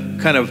kind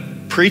of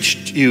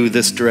preached you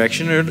this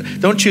direction, or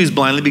don't choose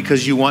blindly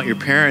because you want your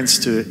parents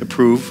to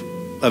approve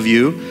of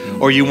you,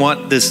 or you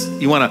want to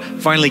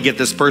finally get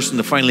this person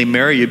to finally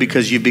marry you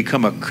because you've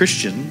become a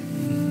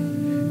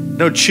Christian.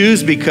 No,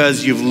 choose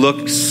because you've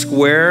looked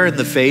square in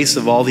the face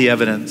of all the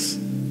evidence.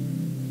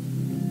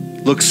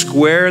 Look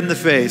square in the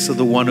face of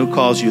the one who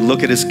calls you.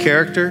 Look at his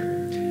character,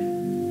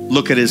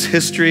 look at his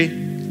history,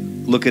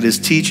 look at his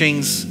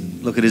teachings,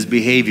 look at his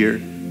behavior,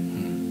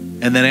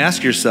 and then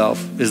ask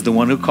yourself, is the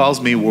one who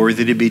calls me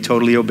worthy to be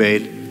totally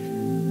obeyed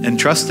and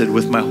trusted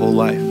with my whole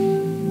life?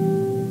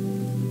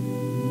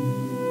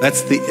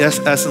 That's the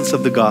essence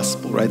of the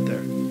gospel right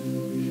there.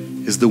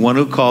 Is the one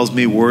who calls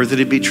me worthy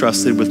to be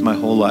trusted with my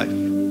whole life?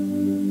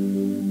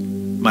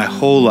 My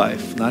whole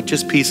life, not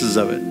just pieces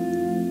of it.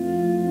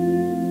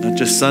 Not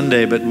just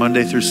Sunday, but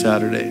Monday through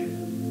Saturday.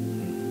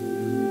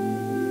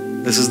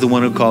 This is the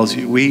one who calls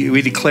you.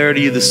 We declare to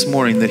you this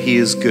morning that he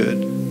is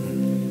good.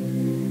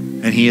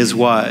 And he is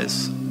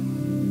wise.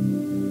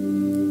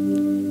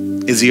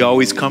 Is he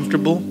always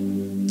comfortable?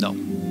 No.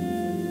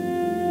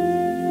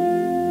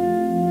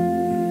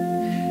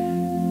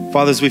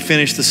 Father, as we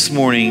finish this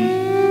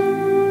morning,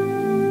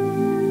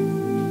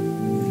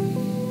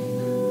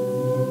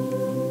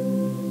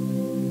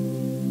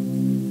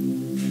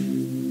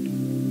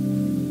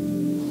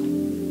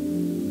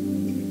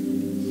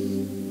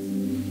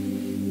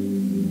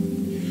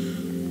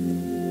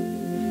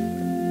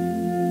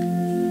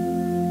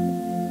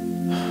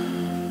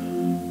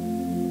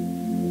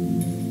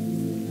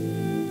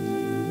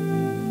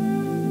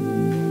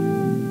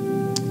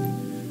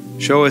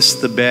 show us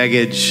the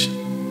baggage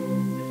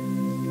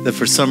that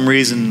for some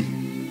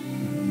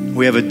reason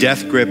we have a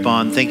death grip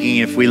on, thinking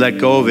if we let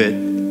go of it,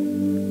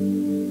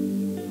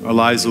 our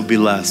lives will be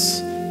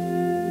less.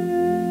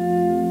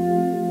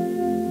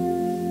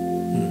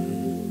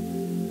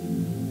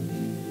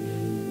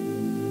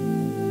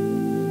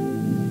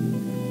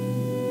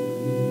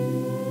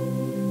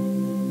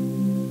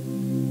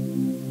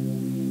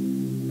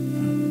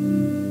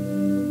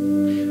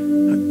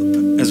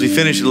 As we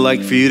finish, I'd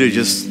like for you to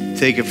just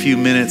take a few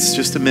minutes,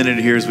 just a minute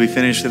here as we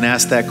finish, and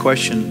ask that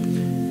question.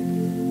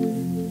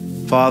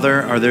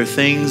 Father, are there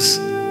things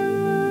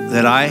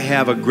that I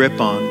have a grip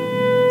on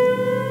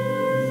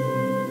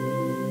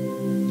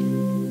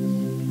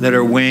that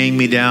are weighing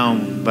me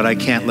down, but I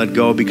can't let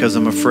go because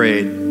I'm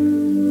afraid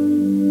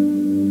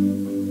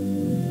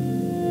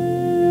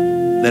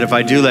that if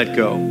I do let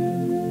go,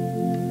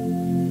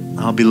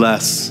 I'll be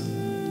less,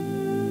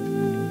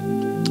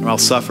 or I'll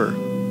suffer,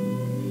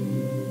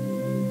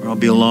 or I'll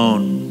be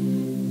alone.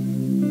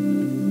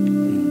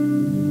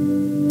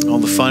 All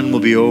the fun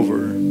will be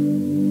over.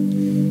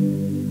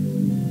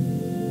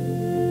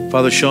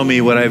 Father, show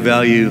me what I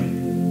value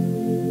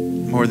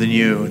more than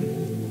you,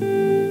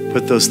 and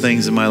put those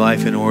things in my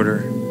life in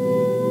order.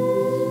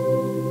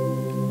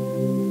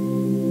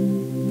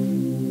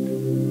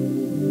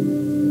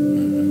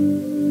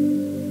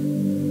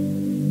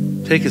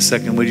 Take a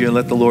second, would you, and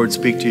let the Lord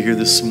speak to you here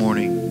this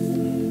morning.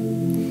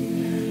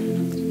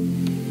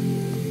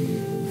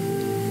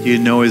 Do you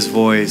know his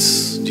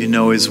voice? Do you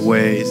know his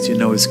ways? Do you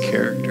know his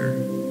character?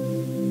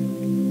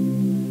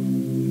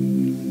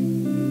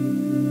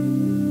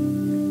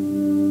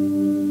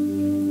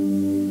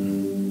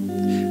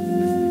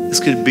 This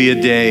could be a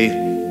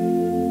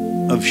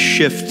day of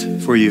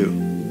shift for you.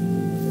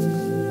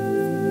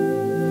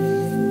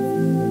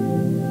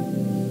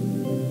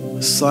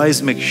 A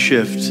seismic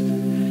shift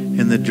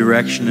in the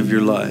direction of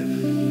your life.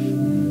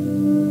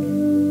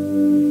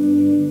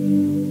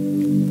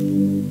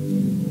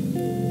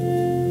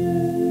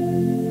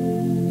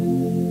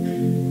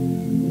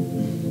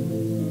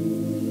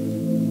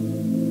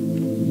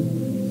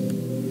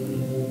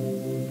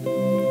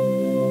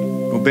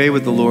 Obey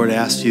what the Lord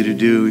asked you to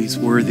do. He's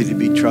worthy to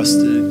be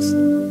trusted.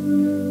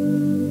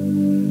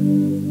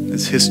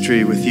 His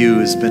history with you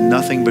has been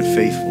nothing but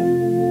faithful.